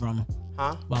a lot of drama?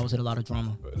 Huh? Why was it a lot of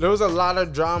drama? There was a lot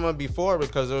of drama before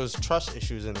because there was trust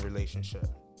issues in the relationship.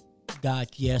 God,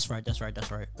 yeah, that's right.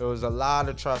 There was a lot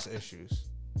of trust issues.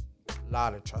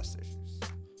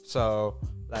 So,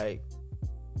 like,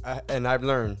 and I've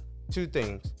learned two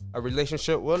things. A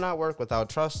relationship will not work without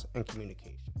trust and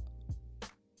communication.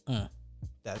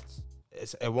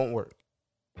 It won't work.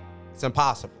 It's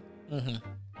impossible.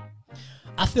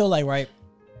 I feel like, right,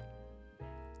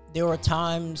 there are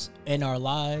times in our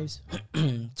lives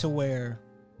to where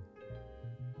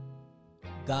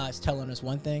God's telling us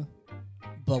one thing,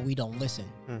 but we don't listen.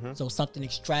 So something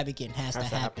extravagant has to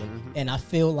happen. And I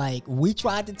feel like we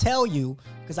tried to tell you,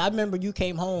 because I remember you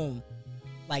came home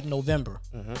like November,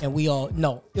 and it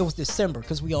was December,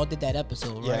 because we all did that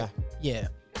episode, right? Yeah.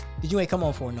 Did you ain't come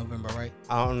on for November, right?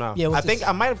 I don't know. Yeah, I think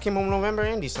I might have came home November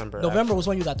and December. November was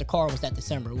when you got the car. Was that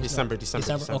December? December.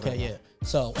 Okay, yeah.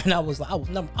 So, and I was like,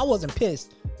 I wasn't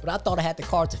pissed, but I thought I had the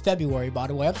car to February, by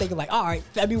the way. I'm thinking like, all right,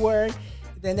 February.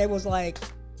 Then they was like,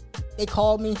 they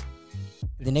called me.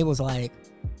 And then they was like,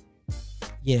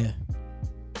 yeah,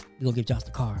 we gonna give Josh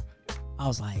the car. I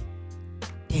was like,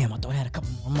 damn, I thought I had a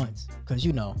couple more months. Because,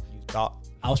 you thought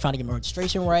I was trying to get my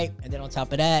registration right. And then on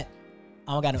top of that,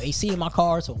 I don't got no AC in my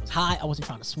car, so it was hot. I wasn't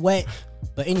trying to sweat.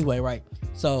 But anyway, right?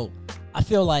 So I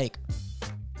feel like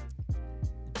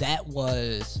that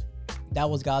was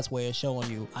God's way of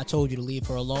showing you, I told you to leave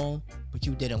her alone, but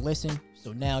you didn't listen.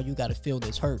 So now you got to feel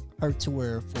this hurt to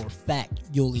where for a fact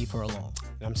you'll leave her alone.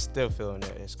 I'm still feeling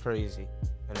it. It's crazy.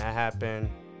 And that happened,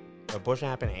 the abortion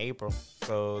happened in April.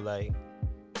 So, like,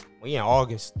 we in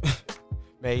August.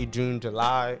 May, June,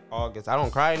 July, August. I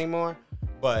don't cry anymore,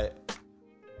 but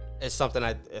it's something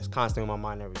it's constantly on my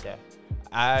mind every day.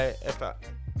 If I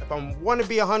want to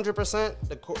be 100%,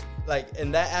 like,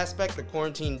 in that aspect, the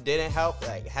quarantine didn't help.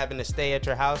 Like, having to stay at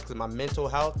your house because my mental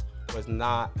health was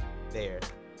not there.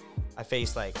 I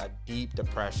faced like a deep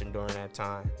depression during that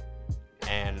time,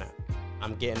 and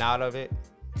I'm getting out of it.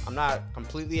 I'm not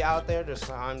completely out there. There's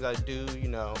times I do,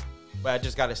 but I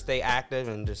just got to stay active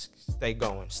and just stay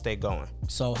going.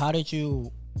 So how was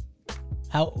you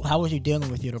dealing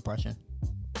with your depression?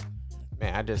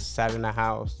 Man, I just sat in the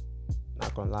house,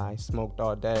 not gonna lie, smoked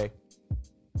all day,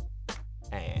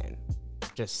 and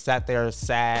just sat there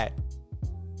sad.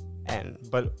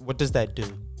 But what does that do?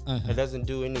 It doesn't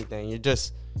do anything. You're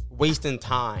just wasting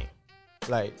time.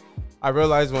 Like, I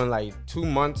realized when like 2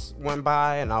 months went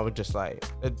by, and I was just like,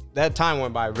 that time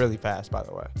went by really fast, by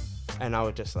the way. And I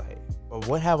was just like, but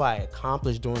what have I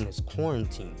accomplished during this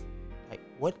quarantine? Like,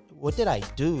 what did I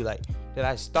do? Like, did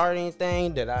I start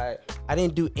anything? I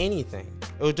didn't do anything.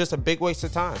 It was just a big waste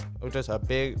of time. And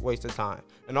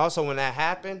also when that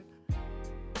happened,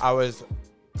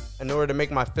 in order to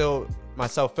make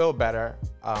myself feel better,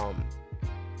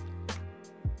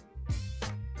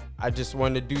 I just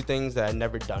wanted to do things that I'd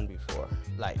never done before.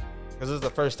 Like, because this is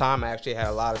the first time I actually had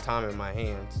a lot of time in my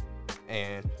hands.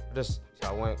 And so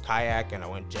I went kayaking, I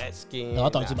went jet skiing. No, I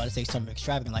thought you were about to say something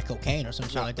extravagant like cocaine or some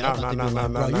shit like that. No.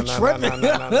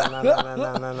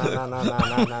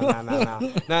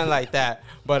 Nothing like that.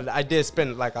 But I did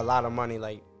spend like a lot of money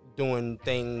like doing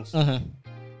things. And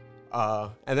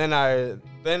then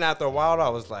after a while I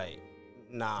was like,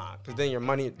 Nah, because then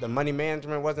the money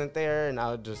management wasn't there, and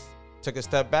I just took a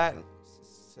step back,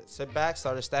 sit back,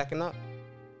 started stacking up.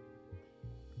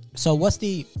 So what's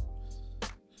the...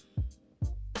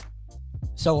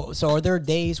 So are there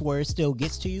days where it still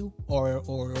gets to you, or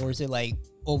is it like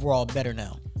overall better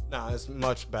now? Nah, it's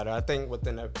much better. I think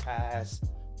within the past,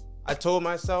 I told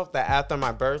myself that after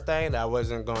my birthday, that I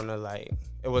wasn't gonna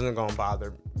it wasn't gonna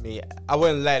bother me. I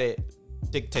wouldn't let it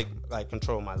dictate,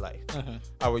 control my life.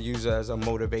 I would use it as a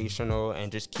motivational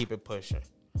and just keep it pushing.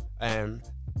 And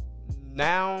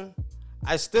now,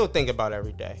 I still think about it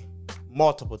every day,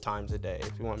 multiple times a day,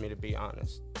 if you want me to be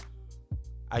honest.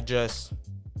 I just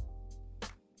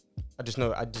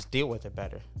know I just deal with it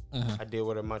better. I deal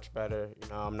with it much better. You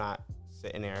know, I'm not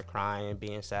sitting there crying,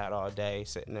 being sad all day,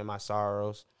 sitting in my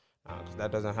sorrows, because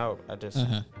that doesn't help. I just,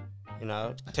 you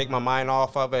know, take my mind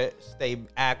off of it, stay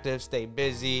active, stay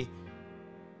busy,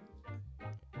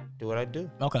 do what I do.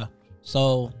 Okay.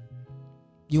 So,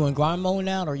 you in grind mode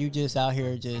now, or you just out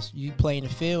here you play in the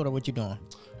field, or what you doing?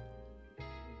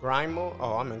 Grind mode?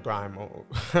 Oh, I'm in grind mode.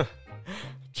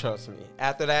 Trust me.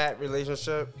 After that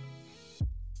relationship,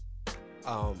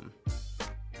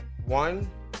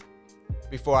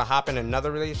 before I hop in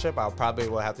another relationship, I probably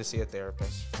will have to see a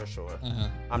therapist for sure.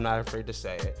 I'm not afraid to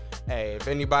say it. Hey, if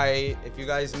you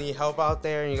guys need help out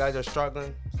there and you guys are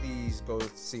struggling, please go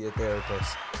see a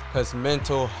therapist. Because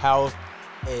mental health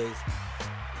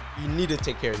you need to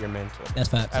take care of your mental. That's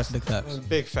facts. That's big facts.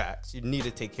 Big facts. You need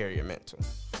to take care of your mental.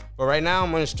 But right now,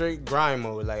 I'm on a straight grind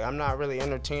mode. Like, I'm not really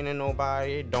entertaining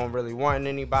nobody. Don't really want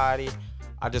anybody.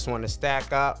 I just want to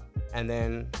stack up and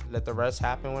then let the rest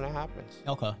happen when it happens.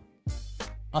 Okay.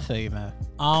 I feel you, man.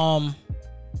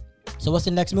 So what's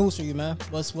the next moves for you, man?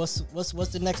 What's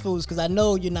the next moves? Because I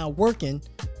know you're not working.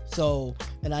 So,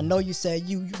 and I know you said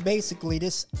you basically,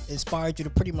 this inspired you to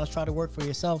pretty much try to work for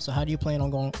yourself. So how do you plan on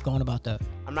going about that?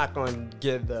 I'm not going to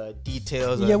give the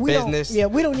details of business.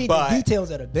 We don't need the details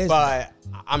of the business. But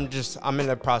I'm in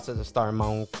the process of starting my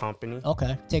own company.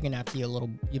 Okay. Taking after your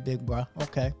big bro.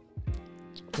 Okay.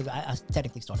 Because I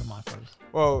technically started mine first.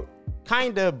 Well,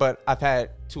 kind of, but I've had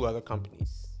 2 other companies.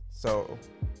 So,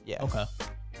 yeah. Okay.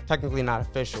 Technically not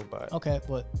official, but... Okay,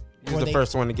 but... You was the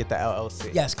first one to get the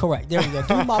LLC. Yes, correct. There you go.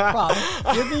 Give me my props.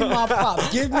 Give me my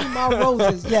props. Give me my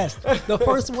roses. Yes. The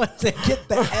first one to get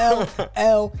the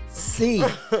LLC.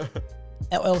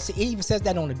 LLC. It even says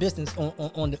that on the business,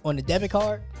 on the debit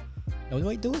card. No,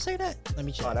 wait, do it say that? Let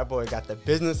me check. Oh, that boy got the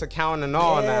business account and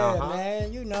all now, huh?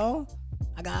 Man, you know.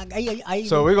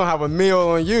 So we're going to have a meal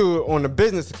on you on the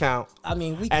business account. I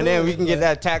mean, then we can get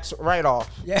that tax write-off.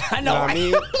 Yeah, I know.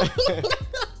 You know what I mean?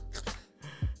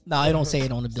 No, I don't say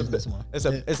it on the business one. It's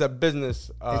a business.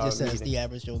 It just says the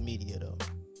Average Joe Media though.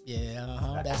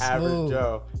 Yeah, that's Average smooth.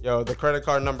 Joe. Yo, the credit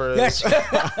card number is.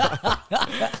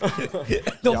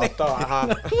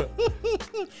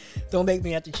 Don't make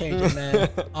me have to change it,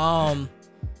 man.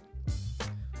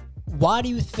 Why do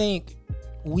you think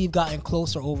we've gotten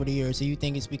closer over the years? Do you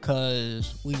think it's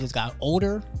because we just got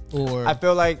older, or? I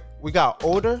feel like we got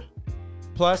older.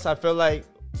 Plus, I feel like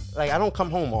I don't come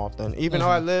home often, even though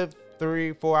I live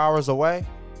 3-4 hours away.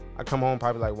 I come home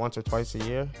probably like once or twice a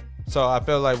year. So I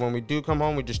feel like when we do come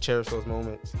home, we just cherish those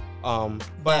moments.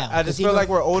 But I just feel like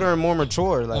we're older and more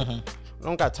mature. Like, we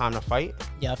don't got time to fight.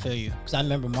 Yeah, I feel you. Because I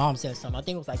remember Mom said something. I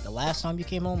think it was like the last time you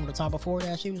came home or the time before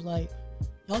that. She was like,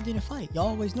 y'all didn't fight. Y'all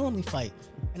always normally fight.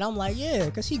 And I'm like, yeah,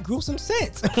 because he grew some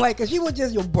sense. Like, because she was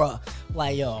just your bruh.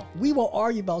 Like, yo, we will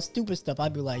argue about stupid stuff.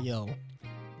 I'd be like, yo,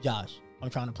 Josh,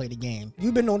 I'm trying to play the game.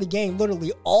 You've been on the game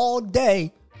literally all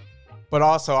day. But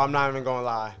also, I'm not even going to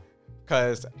lie.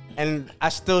 And I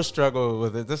still struggle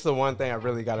with it. This is the one thing I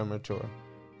really got to mature.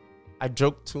 I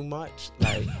joke too much.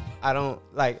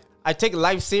 Like, I take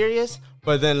life serious,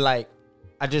 but then,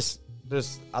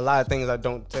 there's a lot of things I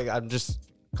don't take. I'm just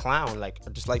clown. Like,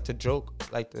 I just like to joke,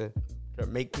 like to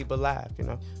make people laugh, you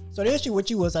know? So the issue with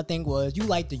you was you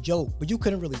like to joke, but you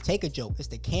couldn't really take a joke. It's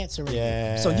the cancer in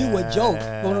you. So you would joke,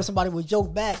 but when somebody would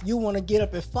joke back, you want to get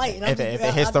up and fight. And if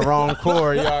it hits the wrong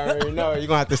chord, you already know. You're going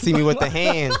to have to see me with the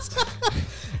hands.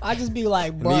 I just be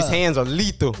like, bro, these hands are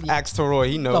lethal. Yeah. Ask Toroy,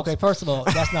 he knows. Okay, first of all,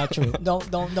 that's not true.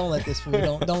 Don't let this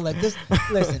fool. Don't let this.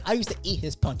 Listen, I used to eat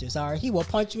his punches. All right, he will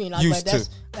punch me, and I'm like,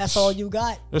 that's all you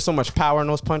got. There's so much power in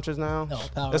those punches now. No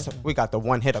power. We got the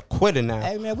one hitter quitter now.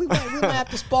 Hey man, we might have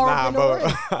to spar up in the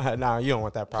ring. Nah, you don't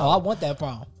want that problem. Oh, I want that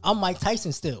problem. I'm Mike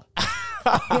Tyson still.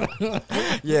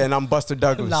 Yeah, and I'm Buster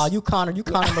Douglas. Nah, you Conor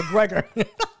McGregor.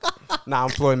 Nah, I'm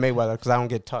Floyd Mayweather because I don't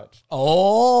get touched.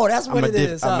 Oh, that's what it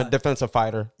is. I'm a defensive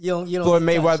fighter. You don't Floyd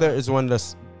Mayweather is one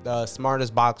of the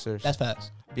smartest boxers. That's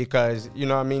facts. because, you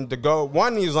know what I mean, to go,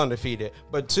 one, he's undefeated,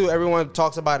 but two, everyone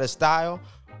talks about his style,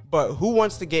 but who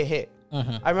wants to get hit?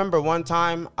 I remember one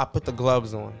time I put the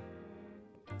gloves on.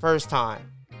 First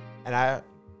time. And I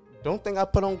don't think I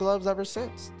put on gloves ever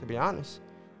since, to be honest.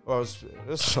 Well, this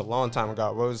was a long time ago.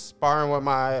 I was sparring with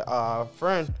my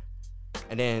friend,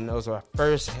 and then it was my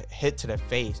first hit to the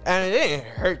face. And it didn't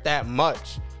hurt that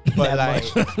much. But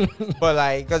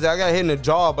because I got hit in the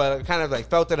jaw, but I kind of like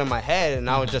felt it in my head, and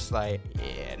I was just like,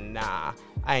 yeah, nah,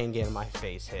 I ain't getting my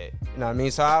face hit. You know what I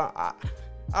mean? So I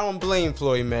don't blame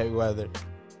Floyd Mayweather.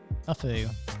 I feel you.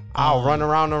 I'll run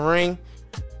around the ring,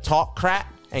 talk crap,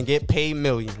 and get paid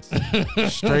millions.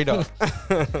 Straight up.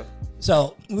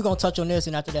 So we're gonna touch on this,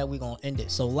 and after that we're gonna end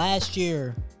it. So last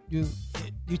year you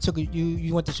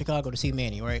went to Chicago to see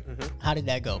Manny, right? How did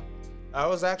that go? That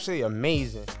was actually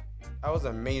amazing. That was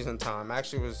an amazing time. I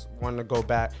actually was wanting to go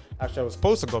back. Actually, I was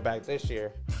supposed to go back this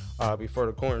year before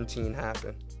the quarantine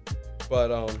happened.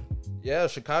 But yeah,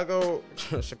 Chicago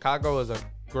is a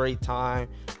great time.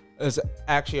 It's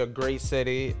actually a great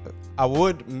city. I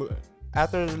would,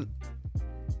 after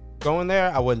going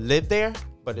there, I would live there,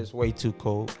 but it's way too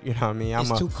cold. You know what I mean?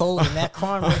 It's too cold, and that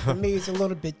crime rate for me is a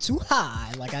little bit too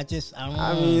high. Like, I don't know.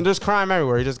 I mean, there's crime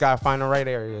everywhere. You just got to find the right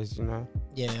areas, you know?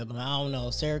 Yeah, but I don't know.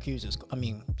 Syracuse is,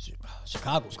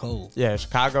 Chicago's cold. Yeah,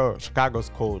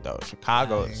 Chicago's cold, though.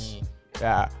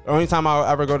 Yeah. The only time I'll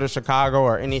ever go to Chicago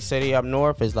or any city up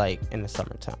north is, like, in the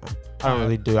summertime. I don't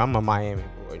really do. I'm a Miami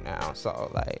boy now,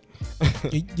 so, like.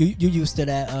 you used to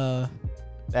that,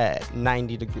 That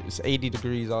 90 degrees, 80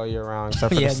 degrees all year round,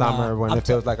 except for the summer when it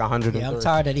feels like 100. Yeah, I'm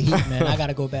tired of the heat, man. I got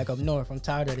to go back up north. I'm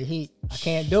tired of the heat. I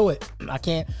can't do it. I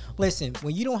can't. Listen,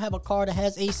 when you don't have a car that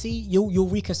has AC, you'll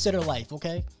reconsider life,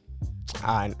 okay?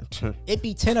 It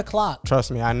be 10 o'clock.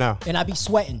 Trust me, I know. And I be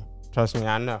sweating. Trust me,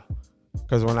 I know.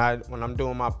 Because when I'm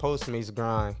doing my Postmates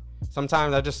grind,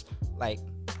 sometimes I just, like,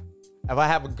 if I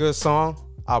have a good song,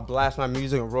 I'll blast my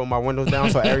music and roll my windows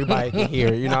down so everybody can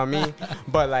hear. You know what I mean?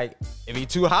 But, like, if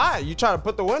it's too hot, you try to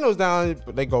put the windows down,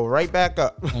 they go right back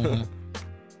up.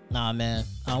 Nah, man.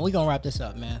 We gonna wrap this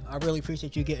up, man. I really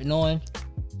appreciate you getting on.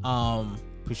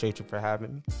 Appreciate you for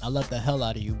having me. I love the hell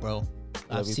out of you, bro.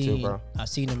 Love you too, bro. I've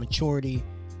seen the maturity.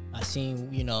 I've seen,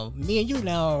 me and you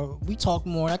now, we talk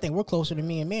more. And I think we're closer to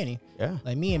me and Manny. Yeah.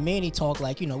 Like, me and Manny talk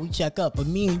like, we check up. But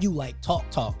me and you, like, talk.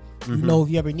 You know, if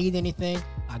you ever need anything,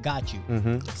 I got you.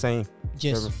 Same.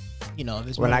 Just, if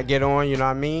it's when I get on, you know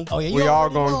what I mean? Oh, yeah, we all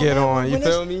gonna get on. You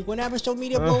feel me? When Average Joe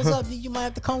Media blows up, you might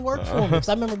have to come work for me. Because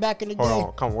I remember back in the day. Hold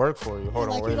on, come work for you. Hold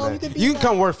on, wait a minute. You can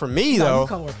come work for me, though. You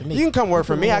can come work for me. You can come work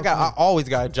for me. I always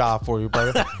got a job for you,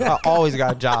 brother. I always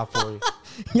got a job for you.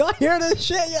 Y'all hear this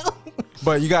shit, yo?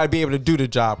 But you gotta be able to do the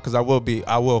job, because I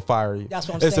will fire you. That's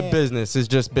what I'm saying. It's a business. It's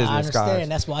just business, I understand. guys.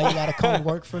 That's why you gotta come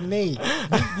work for me.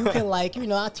 You can, like,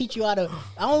 I teach you how to.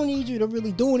 I don't need you to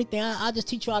really do anything. I just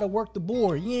teach you how to work the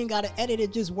board. You ain't gotta edit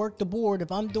it. Just work the board.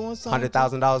 If I'm doing something,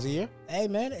 $100,000 a year. Hey,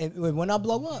 man, when I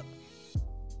blow up,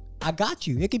 I got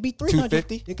you. It could be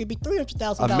 $350,000. It could be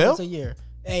 $300,000 a year.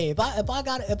 Hey, if I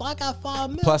got $5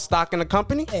 million plus stock in the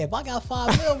company. Hey, if I got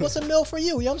 $5 million, what's $1 million for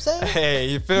you? You know what I'm saying? Hey,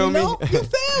 you feel me? You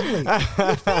family.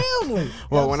 You family.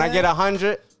 Well, when I get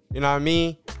 100, you know what I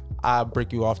mean? I'll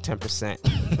break you off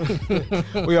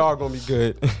 10%. We all gonna be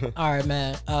good. All right,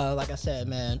 man. Like I said,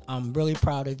 man, I'm really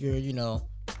proud of your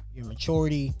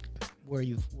maturity, where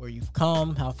you've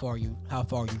come, how far you've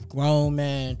grown,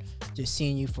 man. Just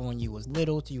seeing you from when you was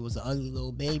little to you was an ugly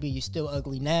little baby. You're still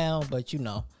ugly now, but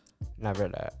never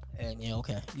that. And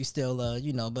okay, you still but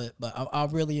I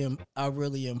really am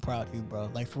proud of you, bro.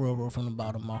 Like, for real, from the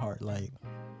bottom of my heart. Like,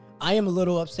 I am a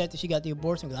little upset that she got the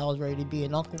abortion, because I was ready to be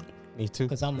an uncle. Me too.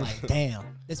 Because I'm like, damn,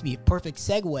 this be a perfect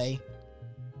segue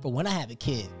for when I have a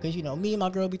kid. Because me and my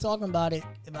girl be talking about it,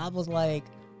 and I was like,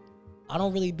 I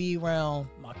don't really be around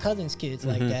my cousin's kids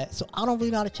like that, so I don't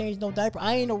really know how to change no diaper.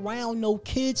 I ain't around no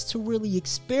kids to really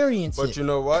experience it. But you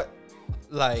know what?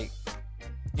 Like,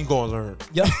 you gonna learn.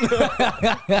 Yep.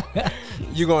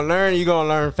 You gonna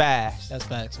learn fast. That's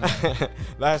facts, man.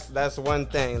 That's one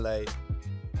thing. Like,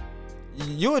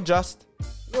 you adjust.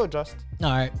 All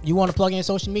right. You want to plug in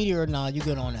social media, or nah? You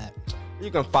good on that? You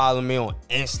can follow me on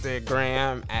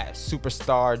Instagram at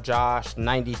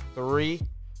superstarjosh93.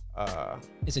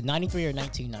 Is it 93 or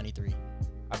 1993?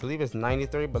 I believe it's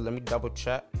 93, but let me double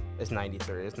check. It's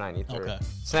 93. Okay.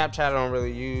 Snapchat I don't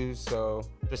really use, so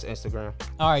just Instagram.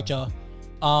 All right, y'all.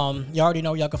 You already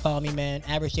know y'all can follow me, man.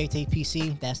 Average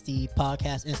JTPC. That's the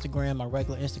podcast Instagram, my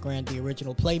regular Instagram, the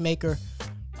original Playmaker.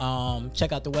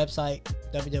 Check out the website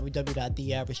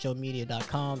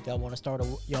www.theaverageshowmedia.com. If y'all want to start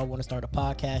a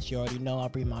podcast, you already know I'll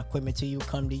bring my equipment to you,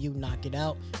 come to you, knock it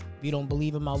out. If you don't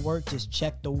believe in my work, just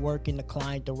check the work in the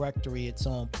client directory. It's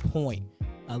on point.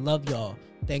 I love y'all.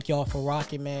 Thank y'all for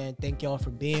rocking, man. Thank y'all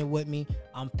for being with me.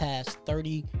 I'm past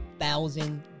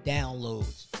 30,000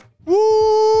 downloads.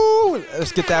 Woo!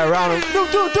 Let's get that round.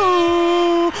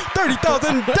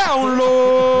 30,000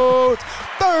 downloads.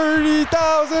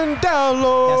 30,000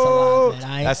 downloads.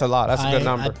 That's a lot, man. That's a good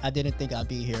number. I didn't think I'd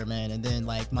be here, man. And then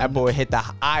like that boy hit the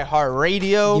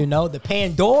iHeartRadio. You know, the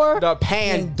Pandora. That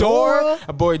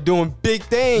boy doing big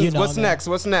things. You know, What's next?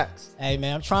 Hey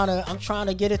man, I'm trying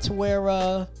to get it to where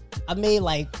I made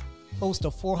like close to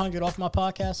 400 off my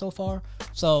podcast so far.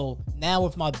 So now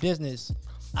with my business,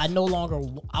 I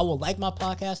would like my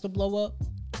podcast to blow up,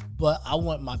 but I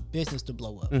want my business to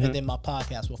blow up, and then my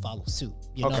podcast will follow suit.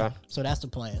 You know, so that's the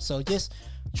plan. So just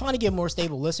trying to get more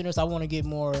stable listeners. I want to get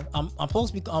more. I'm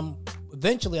supposed to be.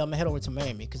 Eventually, I'm gonna head over to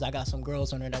Miami because I got some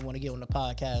girls on there that want to get on the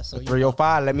podcast. So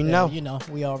 305, let me know. You know,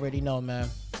 we already know, man.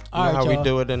 All right, how we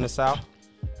do it in the South.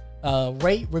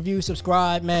 Rate, review,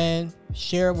 subscribe, man.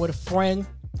 Share it with a friend.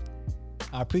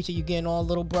 I appreciate you getting on,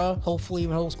 little bro. Hopefully,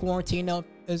 when this quarantine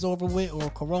is over with or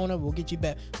Corona, we'll get you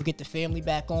back. We'll get the family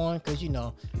back on because, you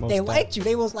know, they liked you.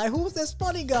 They was like, who's this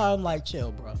funny guy? I'm like,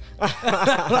 chill, bro.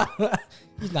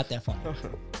 He's not that funny.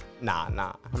 Nah.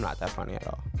 I'm not that funny at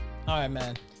all. All right,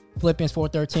 man. Philippians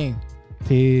 4:13.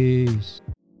 Peace.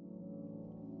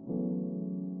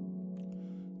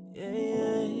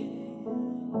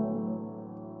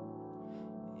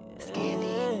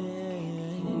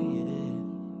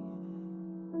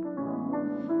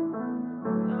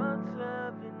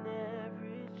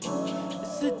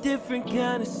 It's a different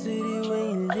kind of city when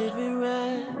you live it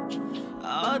right.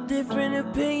 All different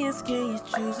opinions, can you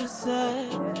choose a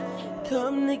side?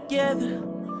 Come together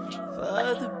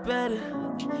for the better.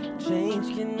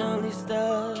 Change can only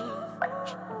start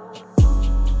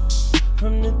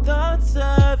from the thoughts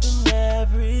of an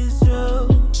average